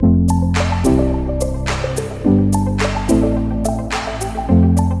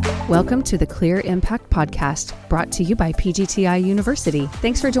Welcome to the Clear Impact Podcast, brought to you by PGTI University.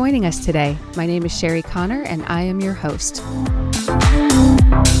 Thanks for joining us today. My name is Sherry Connor, and I am your host. I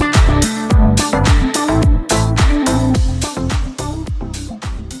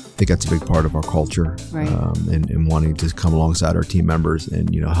think that's a big part of our culture, Right. And wanting to come alongside our team members and,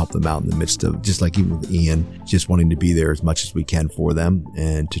 help them out in the midst of, just like even with Ian, just wanting to be there as much as we can for them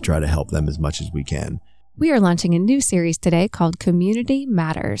and to try to help them as much as we can. We are launching a new series today called Community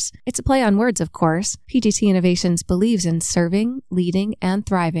Matters. It's a play on words, of course. PGT Innovations believes in serving, leading, and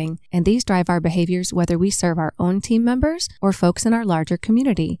thriving, and these drive our behaviors whether we serve our own team members or folks in our larger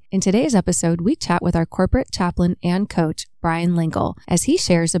community. In today's episode, we chat with our corporate chaplain and coach, Brian Lingle, as he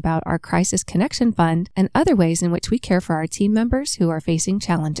shares about our Crisis Connection Fund and other ways in which we care for our team members who are facing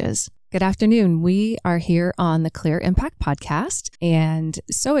challenges. Good afternoon. We are here on the Clear Impact Podcast and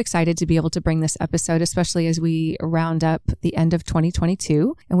so excited to be able to bring this episode, especially as we round up the end of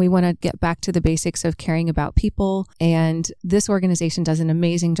 2022. And we want to get back to the basics of caring about people. And this organization does an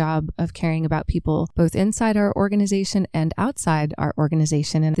amazing job of caring about people, both inside our organization and outside our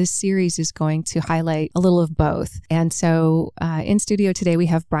organization. And this series is going to highlight a little of both. And so in studio today, we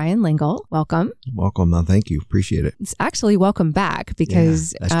have Brian Lingle. Welcome. Welcome. Thank you. Appreciate it. It's actually welcome back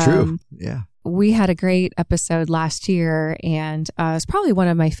because that's true. Yeah. We had a great episode last year, and it's probably one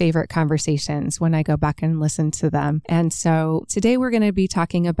of my favorite conversations when I go back and listen to them. And so today we're going to be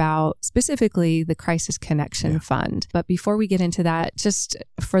talking about specifically the Crisis Connection Fund. But before we get into that, just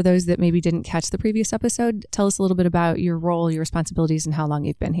for those that maybe didn't catch the previous episode, tell us a little bit about your role, your responsibilities, and how long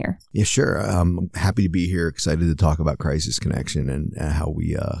you've been here. Yeah, sure. I'm happy to be here. Excited to talk about Crisis Connection and how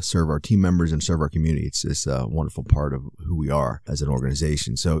we serve our team members and serve our community. It's just a wonderful part of who we are as an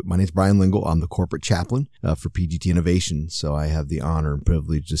organization. So my name is Brian Lingle. I'm the corporate chaplain for PGT Innovation. So I have the honor and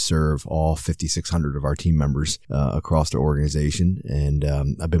privilege to serve all 5,600 of our team members across the organization. And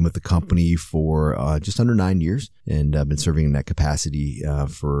I've been with the company for just under 9 years, and I've been serving in that capacity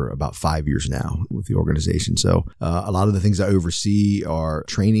for about 5 years now with the organization. So a lot of the things I oversee are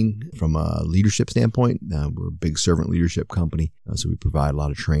training from a leadership standpoint. We're a big servant leadership company, so we provide a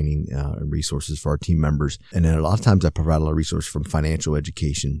lot of training and resources for our team members. And then a lot of times I provide a lot of resources from financial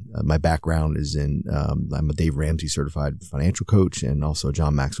education. My background is in, I'm a Dave Ramsey certified financial coach and also a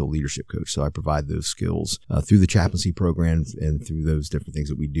John Maxwell leadership coach. So I provide those skills through the chaplaincy programs and through those different things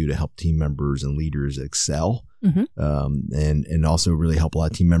that we do to help team members and leaders excel. Mm-hmm. And also really help a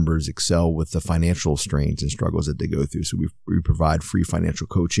lot of team members excel with the financial strains and struggles that they go through. So we provide free financial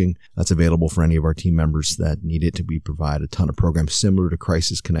coaching that's available for any of our team members that need it. We provide a ton of programs similar to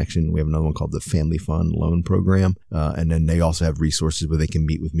Crisis Connection. We have another one called the Family Fund Loan Program. And then they also have resources where they can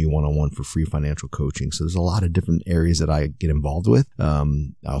meet with me one-on-one for free financial coaching. So there's a lot of different areas that I get involved with. I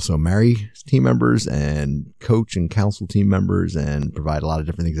also marry team members and coach and counsel team members and provide a lot of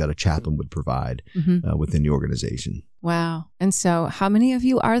different things that a chaplain would provide within the organization. Wow. And so how many of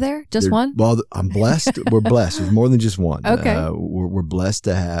you are there? Just one? Well, I'm blessed. We're blessed. There's more than just one. Okay. We're blessed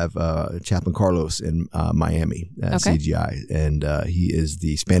to have Chaplain Carlos in Miami at CGI. And he is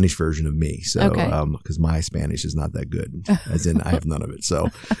the Spanish version of me. So, because my Spanish is not that good, as in I have none of it. So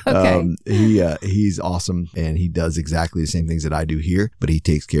he's awesome. And he does exactly the same things that I do here, but he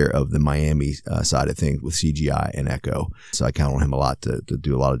takes care of the Miami side of things with CGI and Echo. So I count on him a lot to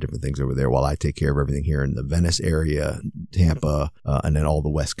do a lot of different things over there while I take care of everything here in the Venice area, Tampa, and then all the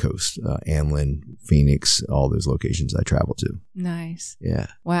West Coast, Anlin, Phoenix, all those locations I travel to. Nice. Yeah.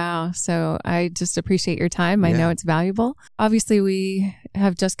 Wow. So I just appreciate your time. I know it's valuable. Obviously, we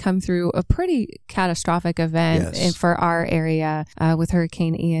have just come through a pretty catastrophic event for our area with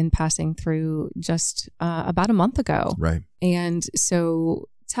Hurricane Ian passing through just about a month ago. Right. And so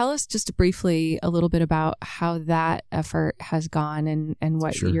tell us just briefly a little bit about how that effort has gone and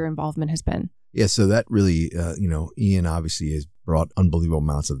what your involvement has been. Yeah, so that really, Ian obviously has brought unbelievable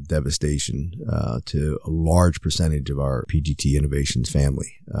amounts of devastation to a large percentage of our PGT Innovations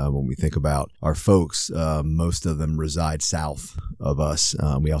family. When we think about our folks, most of them reside south of us.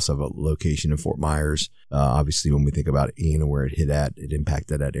 We also have a location in Fort Myers. Obviously, when we think about Ian and where it hit at, it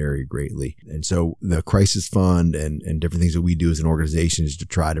impacted that area greatly. And so the Crisis Fund and different things that we do as an organization is to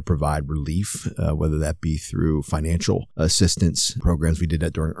try to provide relief, whether that be through financial assistance programs. We did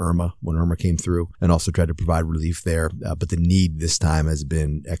that during Irma, when Irma came through, and also tried to provide relief there. But the need this time has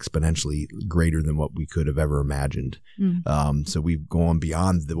been exponentially greater than what we could have ever imagined. So we've gone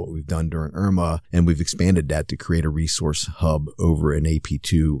beyond what we've done during Irma, and we've expanded that to create a resource hub over in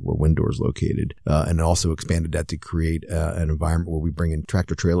AP2 where Windor is located, and also also expanded that to create an environment where we bring in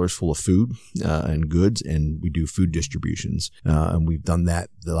tractor trailers full of food and goods, and we do food distributions. And we've done that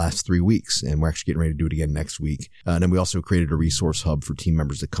the last 3 weeks, and we're actually getting ready to do it again next week. And then we also created a resource hub for team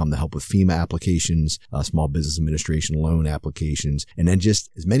members to come to help with FEMA applications, small business administration loan applications, and then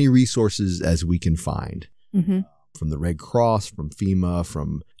just as many resources as we can find. Mm-hmm. From the Red Cross, from FEMA,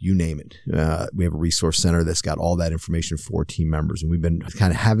 from you name it. We have a resource center that's got all that information for team members. And we've been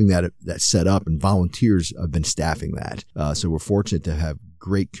kind of having that set up, and volunteers have been staffing that. So we're fortunate to have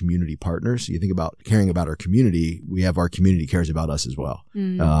great community partners. You think about caring about our community, we have our community cares about us as well.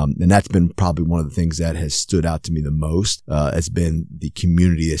 And that's been probably one of the things that has stood out to me the most. It's been the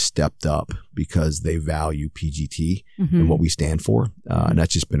community has stepped up because they value PGT and what we stand for. And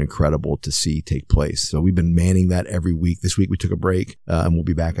that's just been incredible to see take place. So we've been manning that every week. This week we took a break, and we'll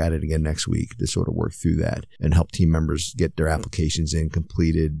be back at it again next week to sort of work through that and help team members get their applications in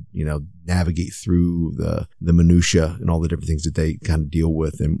completed, navigate through the minutia and all the different things that they kind of deal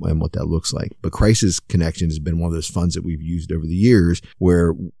with and what that looks like. But Crisis Connection has been one of those funds that we've used over the years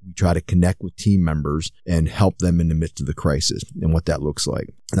where we try to connect with team members and help them in the midst of the crisis and what that looks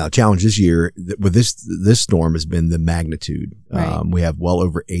like. Now, challenge this year with this storm has been the magnitude. Right. We have well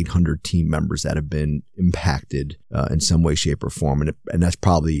over 800 team members that have been impacted in some way, shape, or form, and that's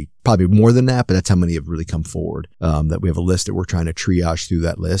probably more than that, but that's how many have really come forward. That we have a list that we're trying to triage through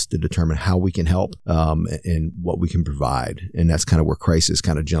that list to determine how we can help and what we can provide, and that's kind of where Crisis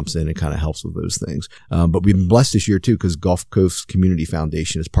kind of jumps in and kind of helps with those things. But we've been blessed this year too because Gulf Coast Community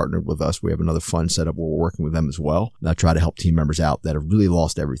Foundation has partnered with us. We have another fund set up where we're working with them as well. And I try to help team members out that have really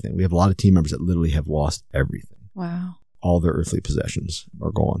lost everything. We have a lot of team members that literally have lost everything. Wow. All their earthly possessions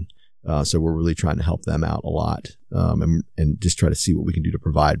are gone. So we're really trying to help them out a lot and just try to see what we can do to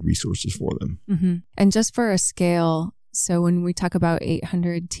provide resources for them. Mm-hmm. And just for a scale, so when we talk about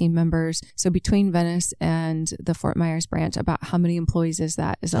 800 team members, so between Venice and the Fort Myers branch, about how many employees is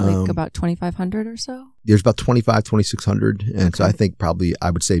that? Is that like about 2,500 or so? There's about 2,600. And okay. So I think probably, I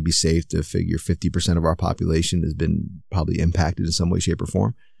would say be safe to figure 50% of our population has been probably impacted in some way, shape, or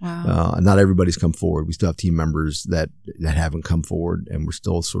form. Wow. Not everybody's come forward. We still have team members that haven't come forward, and we're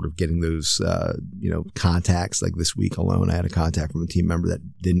still sort of getting those, contacts. Like this week alone, I had a contact from a team member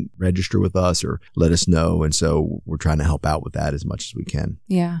that didn't register with us or let us know. And so we're trying to help out with that as much as we can.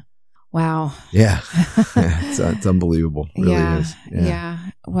 Yeah. Wow. Yeah. It's unbelievable. It really is. Yeah.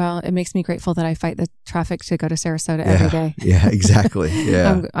 Well, it makes me grateful that I fight the traffic to go to Sarasota every day. Yeah, exactly.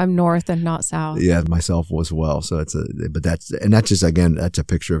 Yeah. I'm north and not south. Yeah, myself as well. So that's just, again, that's a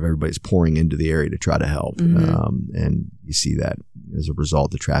picture of everybody's pouring into the area to try to help. Mm-hmm. And you see that as a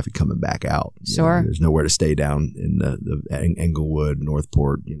result, the traffic coming back out. Sure. There's nowhere to stay down in the Englewood,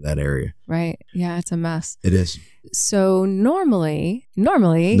 Northport, that area. Right. Yeah, it's a mess. It is. So normally,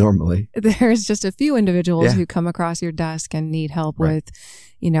 there's just a few individuals who come across your desk and need help with,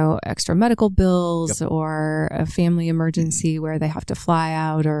 extra medical bills or a family emergency where they have to fly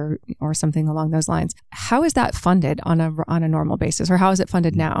out or something along those lines. How is that funded on a normal basis, or how is it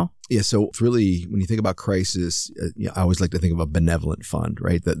funded now? Yeah, so it's really, when you think about crisis, I always like to think of a benevolent fund,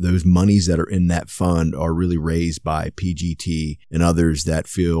 right? That those monies that are in that fund are really raised by PGT and others that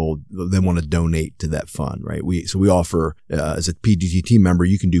feel they want to donate to that fund, right? We offer, as a PGT team member,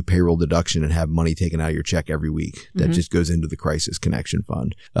 you can do payroll deduction and have money taken out of your check every week. That just goes into the Crisis Connection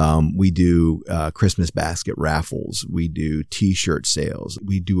Fund. We do Christmas basket raffles. We do T-shirt sales.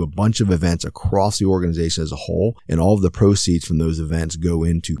 We do a bunch of events across the organization as a whole, and all of the proceeds from those events go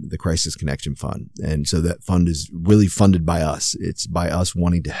into the Crisis Connection Fund. And so that fund is really funded by us. It's by us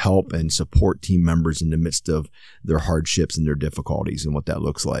wanting to help and support team members in the midst of their hardships and their difficulties and what that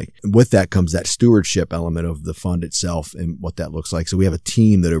looks like. And with that comes that stewardship element of the fund itself and what that looks like. So we have a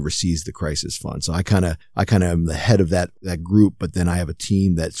team that oversees the Crisis Fund. So I kind of am the head of that group, but then I have a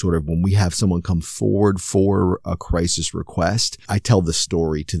team that sort of, when we have someone come forward for a crisis request, I tell the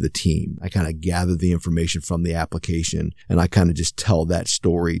story to the team. I kind of gather the information from the application and I kind of just tell that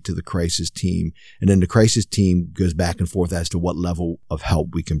story to the crisis team. And then the crisis team goes back and forth as to what level of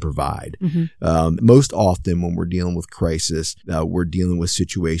help we can provide. Mm-hmm. Most often when we're dealing with crisis, we're dealing with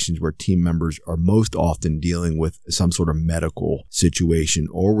situations where team members are most often dealing with some sort of medical situation,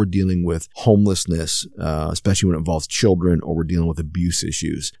 or we're dealing with homelessness, especially when it involves children, or we're dealing with abuse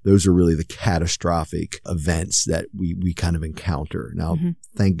issues. Those are really the catastrophic events that we kind of encounter. Now,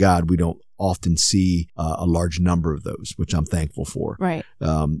 thank God we don't often see a large number of those, which I'm thankful for. Right.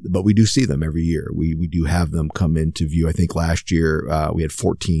 But we do see them every year. We do have them come into view. I think last year we had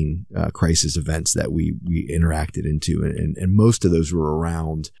 14 crisis events that we interacted into, and most of those were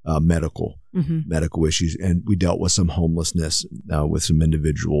around medical. medical issues. And we dealt with some homelessness with some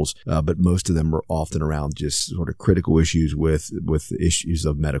individuals, but most of them were often around just sort of critical issues with issues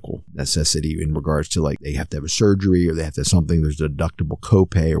of medical necessity in regards to like they have to have a surgery or they have to have something, there's a deductible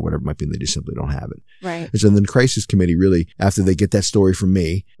copay or whatever it might be, and they just simply don't have it. Right. And so then the crisis committee really, after they get that story from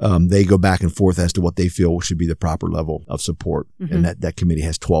me, they go back and forth as to what they feel should be the proper level of support. And that committee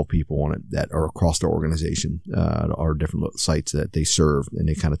has 12 people on it that are across the organization, our different sites that they serve. And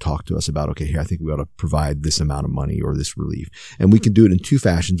they kind of talk to us about, okay, here, I think we ought to provide this amount of money or this relief. And we can do it in two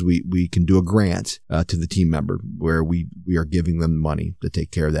fashions. We can do a grant to the team member where we are giving them money to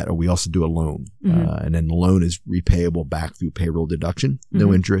take care of that. Or we also do a loan. And then the loan is repayable back through payroll deduction,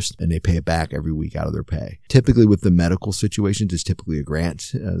 no interest, and they pay it back every week out of their pay. Typically with the medical situations, it's typically a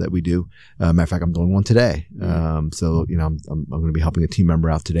grant that we do. Matter of fact, I'm doing one today. So, I'm going to be helping a team member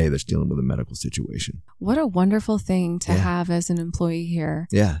out today that's dealing with a medical situation. What a wonderful thing to have as an employee here.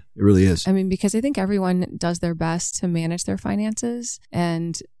 Yeah, it really is. I mean, because I think everyone does their best to manage their finances.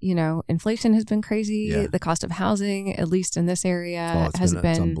 And, inflation has been crazy. Yeah. The cost of housing, at least in this area, has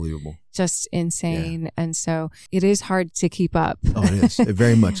been unbelievable. Just insane. Yeah. And so it is hard to keep up. Oh, it is. It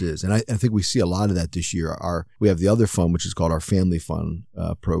very much is. And I think we see a lot of that this year. We have the other fund, which is called our Family Fund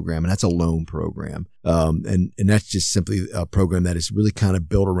program, and that's a loan program. And that's just simply a program that is really kind of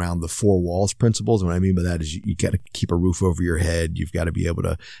built around the four walls principles. And what I mean by that is you got to keep a roof over your head. You've got to be able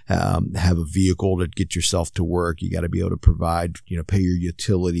to have a vehicle to get yourself to work. You got to be able to provide, pay your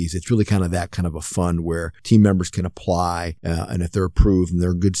utilities. It's really kind of that kind of a fund where team members can apply, and if they're approved and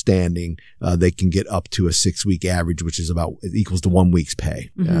they're in good standing, they can get up to a 6-week average, which is it equals to 1 week's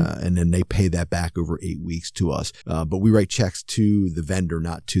pay. And then they pay that back over 8 weeks to us. But we write checks to the vendor,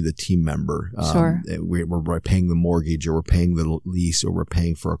 not to the team member. Sure. We're paying the mortgage, or we're paying the lease, or we're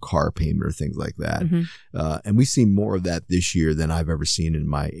paying for a car payment or things like that. And we've seen more of that this year than I've ever seen in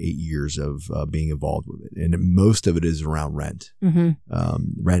my 8 years of being involved with it. And most of it is around rent. Rent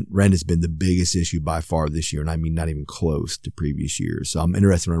has been the biggest issue by far this year. And I mean, not even close to previous years. So I'm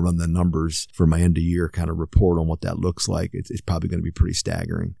interested when I run the numbers for my end of year kind of report on what that looks like. It's probably going to be pretty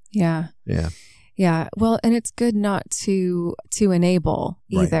staggering. Yeah. Yeah. Yeah. Well, and it's good not to enable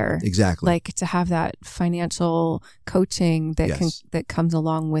either. Right. Exactly. Like to have that financial coaching that comes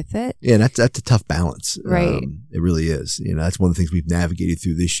along with it. Yeah. And that's a tough balance. Right. It really is. That's one of the things we've navigated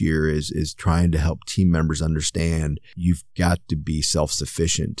through this year is trying to help team members understand you've got to be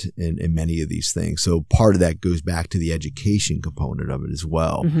self-sufficient in many of these things. So part of that goes back to the education component of it as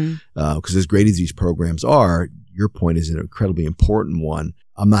well. Because as great as these programs are, your point is an incredibly important one.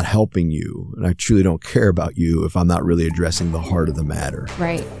 I'm not helping you, and I truly don't care about you if I'm not really addressing the heart of the matter.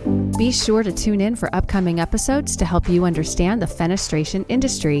 Right. Be sure to tune in for upcoming episodes to help you understand the fenestration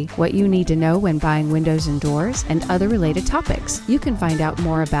industry, what you need to know when buying windows and doors, and other related topics. You can find out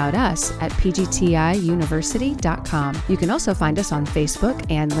more about us at pgtiuniversity.com. You can also find us on Facebook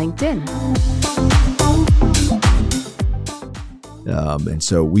and LinkedIn. And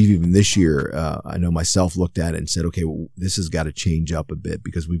so we've even this year, I know myself looked at it and said, okay, well, this has got to change up a bit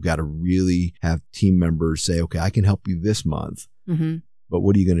because we've got to really have team members say, okay, I can help you this month, but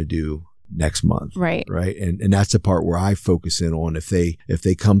what are you going to do next month? Right. Right. And that's the part where I focus in on if they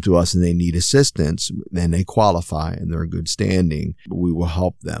come to us and they need assistance, then they qualify and they're in good standing, we will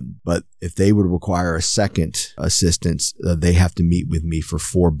help them. But if they would require a second assistance, they have to meet with me for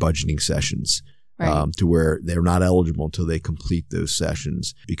 4 budgeting sessions. Right. To where they're not eligible until they complete those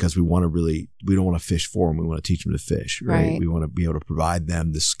sessions, because we don't want to fish for them. We want to teach them to fish, right? We want to be able to provide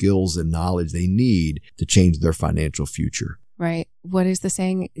them the skills and knowledge they need to change their financial future. Right. What is the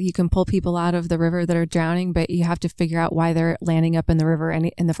saying? You can pull people out of the river that are drowning, but you have to figure out why they're landing up in the river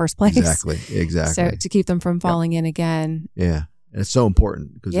in the first place. Exactly. So to keep them from falling in again. Yeah. And it's so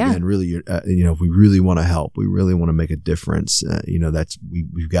important because again, really, if we really want to help, we really want to make a difference.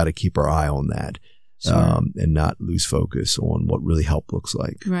 We've got to keep our eye on that. Sure. And not lose focus on what really help looks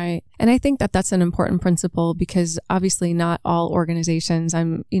like. Right. And I think that that's an important principle because obviously not all organizations,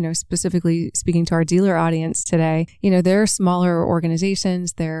 I'm, specifically speaking to our dealer audience today, they're smaller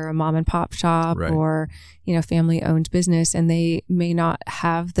organizations, they're a mom and pop shop or, family owned business, and they may not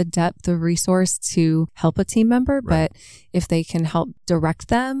have the depth of resource to help a team member, but if they can help direct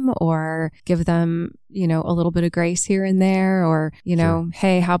them or give them, a little bit of grace here and there, or,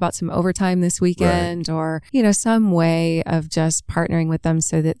 hey, how about some overtime this weekend, or, some way of just partnering with them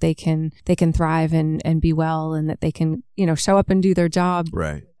so that they can thrive and be well, and that they can, show up and do their job.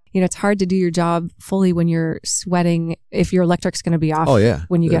 Right. it's hard to do your job fully when you're sweating if your electric's going to be off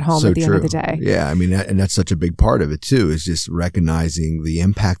when you get home at the end of the day. Yeah. I mean, and that's such a big part of it too, is just recognizing the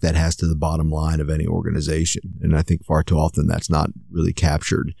impact that has to the bottom line of any organization. And I think far too often that's not really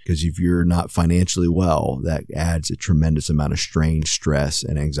captured, because if you're not financially well, that adds a tremendous amount of strain, stress,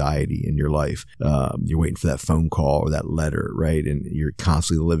 and anxiety in your life. You're waiting for that phone call or that letter, right? And you're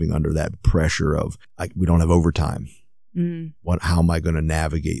constantly living under that pressure of, we don't have overtime. How am I going to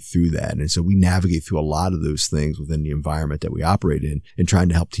navigate through that? And so we navigate through a lot of those things within the environment that we operate in, and trying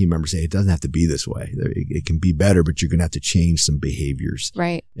to help team members say it doesn't have to be this way. It can be better, but you're going to have to change some behaviors.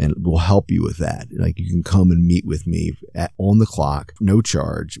 Right. And we'll help you with that. Like, you can come and meet with me on the clock, no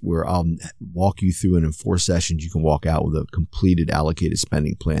charge, where I'll walk you through, and in 4 sessions, you can walk out with a completed allocated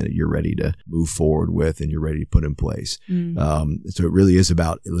spending plan that you're ready to move forward with and you're ready to put in place. So it really is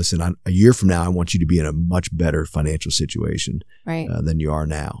about, listen, a year from now, I want you to be in a much better financial situation than you are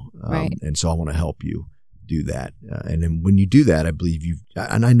now. And so I want to help you do that. And then when you do that, I believe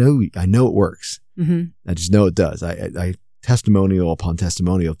and I know it works. I just know it does. I testimonial upon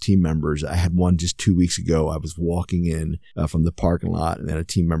testimonial of team members. I had one just 2 weeks ago. I was walking in from the parking lot, and then a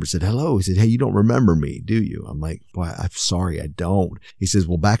team member said, hello. He said, hey, you don't remember me, do you? I'm like, boy, I'm sorry, I don't. He says,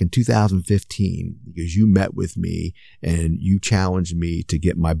 well, back in 2015, because you met with me and you challenged me to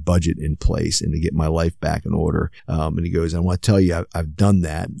get my budget in place and to get my life back in order. And he goes, I want to tell you, I've done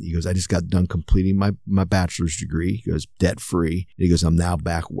that. He goes, I just got done completing my bachelor's degree. He goes, debt free. He goes, I'm now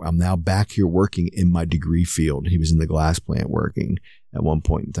back here working in my degree field. He was in the glass plant working at one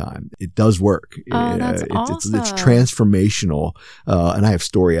point in time. It does work. That's awesome. It's transformational. And I have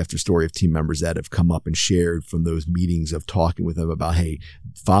story after story of team members that have come up and shared from those meetings of talking with them about, hey,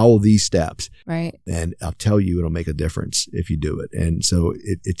 follow these steps. Right. And I'll tell you, it'll make a difference if you do it. And so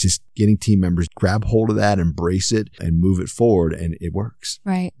it's just getting team members grab hold of that, embrace it, and move it forward. And it works.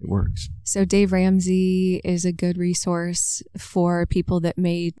 Right. It works. So Dave Ramsey is a good resource for people that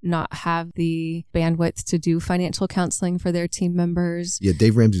may not have the bandwidth to do financial counseling for their team members. Yeah,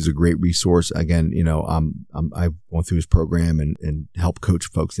 Dave Ramsey is a great resource. Again, I've gone through his program and help coach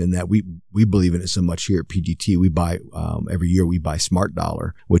folks in that. We believe in it so much here at PGT. We buy every year we buy Smart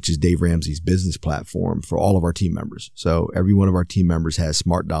Dollar, which is Dave Ramsey's business platform for all of our team members. So every one of our team members has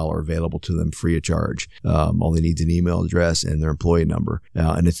Smart Dollar available to them free of charge. All they need is an email address and their employee number,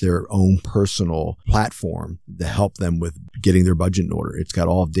 and it's their own personal platform to help them with getting their budget in order. It's got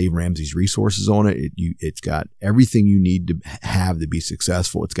all of Dave Ramsey's resources on it. It's got everything you need to have to be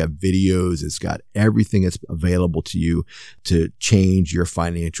successful. It's got videos. It's got everything that's available to you to change your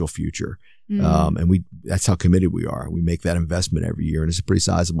financial future. And that's how committed we are. We make that investment every year, and it's a pretty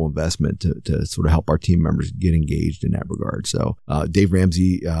sizable investment to sort of help our team members get engaged in that regard. So Dave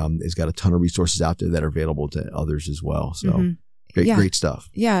Ramsey has got a ton of resources out there that are available to others as well. So great stuff.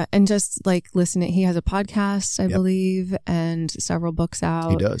 Yeah. And just like listening, he has a podcast, I believe, and several books out.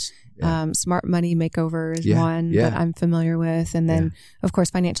 He does. Yeah. Smart Money Makeover is one that I'm familiar with. And then, of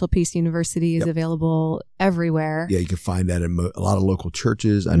course, Financial Peace University is available everywhere. Yeah, you can find that in a lot of local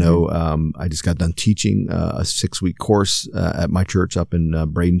churches. I know I just got done teaching a 6-week course at my church up in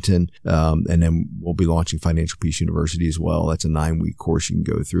Bradenton. And then we'll be launching Financial Peace University as well. That's a 9-week course you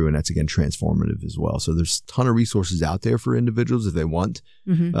can go through. And that's, again, transformative as well. So there's a ton of resources out there for individuals if they want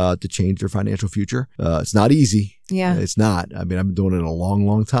to change their financial future. It's not easy. Yeah. It's not. I mean, I've been doing it a long,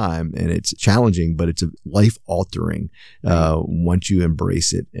 long time, and it's challenging, but it's life altering once you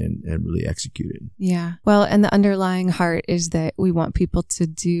embrace it and really execute it. Yeah. Well, and the underlying heart is that we want people to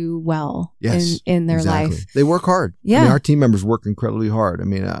do well in their life. They work hard. Yeah. I mean, our team members work incredibly hard. I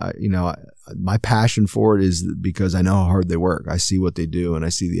mean, my passion for it is because I know how hard they work. I see what they do, and I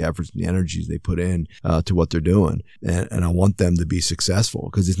see the efforts and the energies they put in to what they're doing. And I want them to be successful,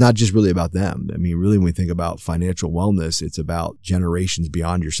 because it's not just really about them. I mean, really, when we think about financial wellness, it's about generations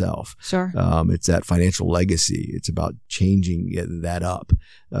beyond yourself. Sure. It's that financial legacy. It's about changing that up.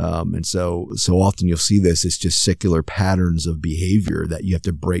 And so often you'll see this. It's just secular patterns of behavior that you have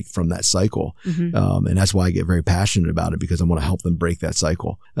to break from that cycle. And that's why I get very passionate about it, because I want to help them break that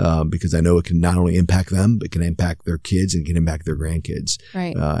cycle. Because I know it can not only impact them, but can impact their kids and can impact their grandkids.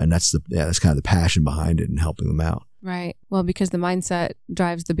 Right. And that's kind of the passion behind it and helping them out. Right. Well, because the mindset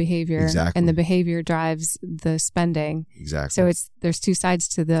drives the behavior, and the behavior drives the spending. Exactly. So there's two sides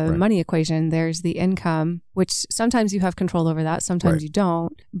to the money equation. There's the income, which sometimes you have control over that, sometimes you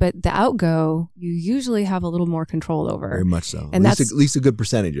don't. But the outgo, you usually have a little more control over. Very much so. And at least a good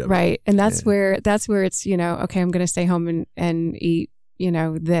percentage of it. Right. And that's where it's, okay, I'm going to stay home and eat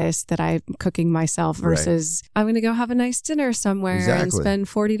this that I'm cooking myself versus I'm going to go have a nice dinner somewhere and spend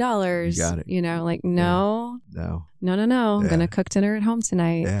 $40. You got it. No. I'm going to cook dinner at home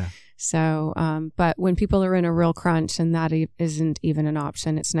tonight. Yeah. So, but when people are in a real crunch and that isn't even an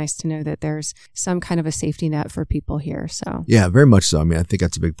option, it's nice to know that there's some kind of a safety net for people here. So, yeah, very much so. I mean, I think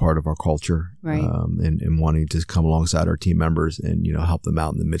that's a big part of our culture, right? And wanting to come alongside our team members and, help them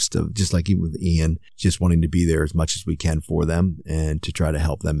out in the midst of, just like even with Ian, just wanting to be there as much as we can for them and to try to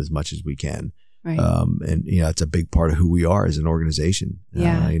help them as much as we can. Right. And it's a big part of who we are as an organization.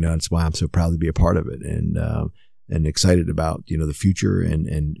 Yeah. It's why I'm so proud to be a part of it. And excited about, the future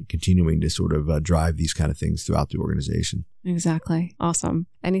and continuing to sort of drive these kind of things throughout the organization. Exactly. Awesome.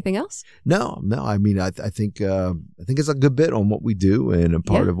 Anything else? No. I mean, I think it's a good bit on what we do and a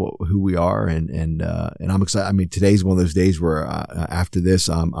part of who we are. And I'm excited. I mean, today's one of those days where after this,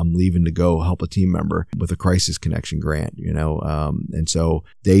 I'm leaving to go help a team member with a Crisis Connection grant, and so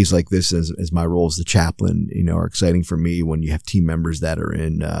days like this as my role as the chaplain, are exciting for me when you have team members that are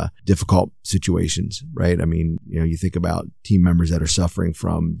in difficult situations, right? I mean, you think about team members that are suffering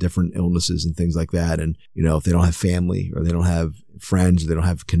from different illnesses and things like that. And, if they don't have family or they don't have friends, or they don't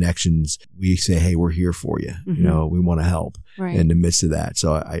have connections, we say, hey, we're here for you. Mm-hmm. We want to help in the midst of that.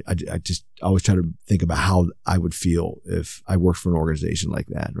 So I just always try to think about how I would feel if I worked for an organization like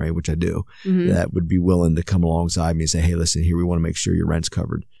that, right? Which I do, that would be willing to come alongside me and say, hey, listen, here, we want to make sure your rent's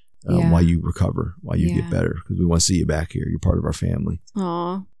covered. While you recover, while you get better, because we want to see you back here. You're part of our family.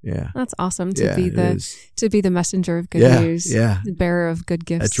 Aw, yeah, that's awesome to be the messenger of good news, the bearer of good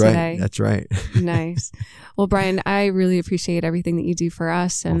gifts. That's right. Today. That's right. Nice. Well, Brian, I really appreciate everything that you do for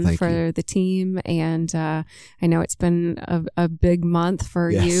us and for the team. And I know it's been a big month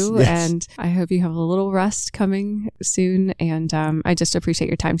for you, and I hope you have a little rest coming soon. And I just appreciate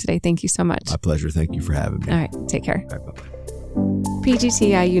your time today. Thank you so much. My pleasure. Thank you for having me. All right, take care. All right, bye-bye.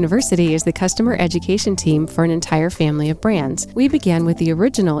 PGTI University is the customer education team for an entire family of brands. We began with the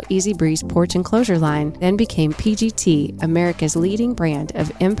original Easy Breeze porch enclosure line, then became PGT, America's leading brand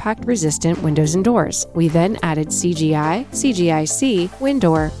of impact-resistant windows and doors. We then added CGI, CGIC,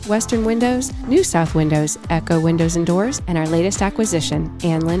 Windor, Western Windows, New South Windows, Echo Windows and Doors, and our latest acquisition,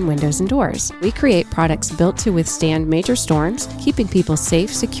 Anlin Windows and Doors. We create products built to withstand major storms, keeping people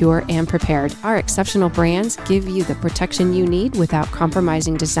safe, secure, and prepared. Our exceptional brands give you the protection you need without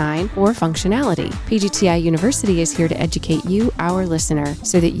compromising design or functionality. PGTI University is here to educate you, our listener,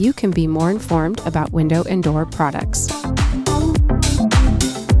 so that you can be more informed about window and door products.